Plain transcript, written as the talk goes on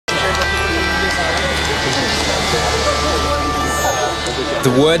The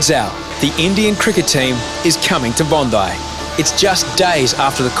word's out. The Indian cricket team is coming to Bondi. It's just days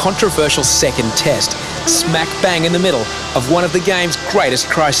after the controversial second test, smack bang in the middle of one of the game's greatest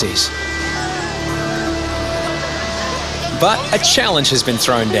crises. But a challenge has been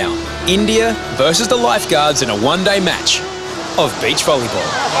thrown down. India versus the Lifeguards in a one-day match of beach volleyball.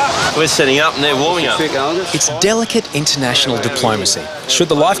 We're setting up and they're warming up. It's delicate international diplomacy. Should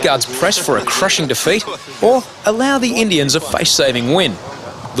the Lifeguards press for a crushing defeat or allow the Indians a face-saving win?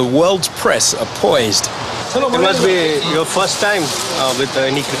 The world's press are poised. It must be your first time with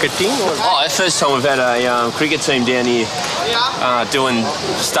any cricket team? Or? Oh, first time we've had a cricket team down here doing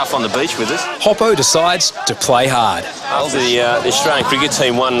stuff on the beach with us. Hoppo decides to play hard. After the Australian cricket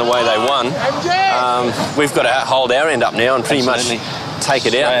team won the way they won, we've got to hold our end up now and pretty much take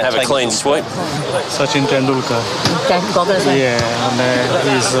it out and have a clean sweep. Sachin Tendulkar. Yeah, and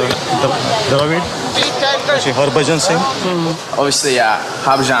he's Dravid. Harbhajan Singh. Obviously,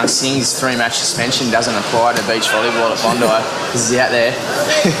 Harbhajan Singh's 3-match suspension doesn't apply to beach volleyball at Bondi because he's out there.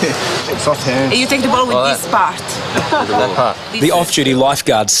 Soft hand. You take the ball with this part. That part. The off-duty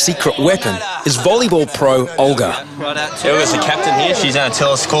Lifeguard's secret weapon is volleyball pro Olga. Olga's the captain here. She's going to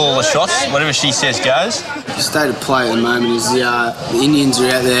tell us call all the shots. Whatever she says goes. The state of play at the moment is the Indians are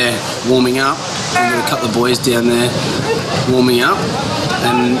out there warming up. We've got a couple of boys down there warming up.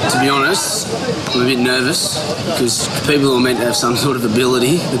 And to be honest, I'm a bit nervous because people who are meant to have some sort of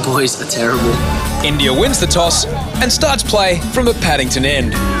ability, the boys are terrible. India wins the toss and starts play from the Paddington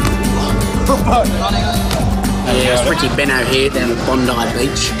end. It's Ricky Benno here down at Bondi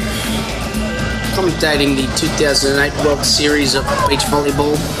Beach, commentating the 2008 World Series of beach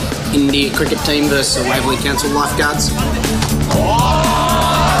volleyball, India cricket team versus the Waverley Council Lifeguards.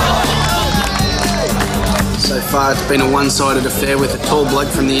 So far it's been a one-sided affair with a tall bloke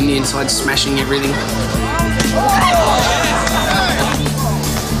from the Indian side smashing everything.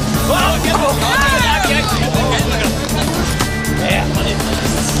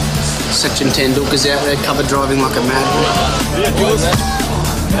 Sachin Tendulkar's out there cover driving like a madman.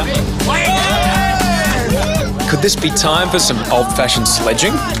 Could this be time for some old-fashioned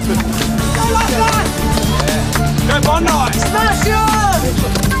sledging?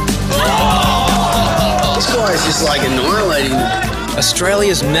 This guy is just like annihilating them.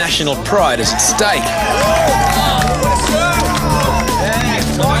 Australia's national pride is at stake.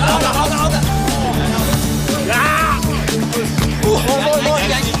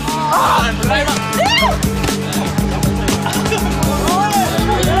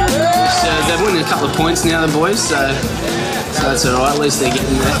 So they've won a couple of points now, the boys, so that's all right. At least they're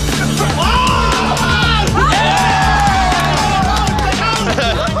getting there.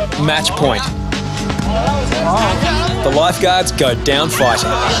 Match point. The Lifeguards go down fighting.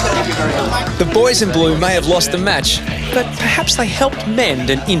 The boys in blue may have lost the match, but perhaps they helped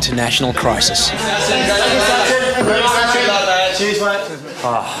mend an international crisis.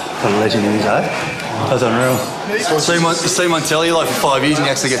 What a legend he is, eh? That's unreal. You see him on telly like for 5 years and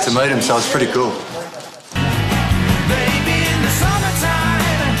you actually get to meet him, so it's pretty cool.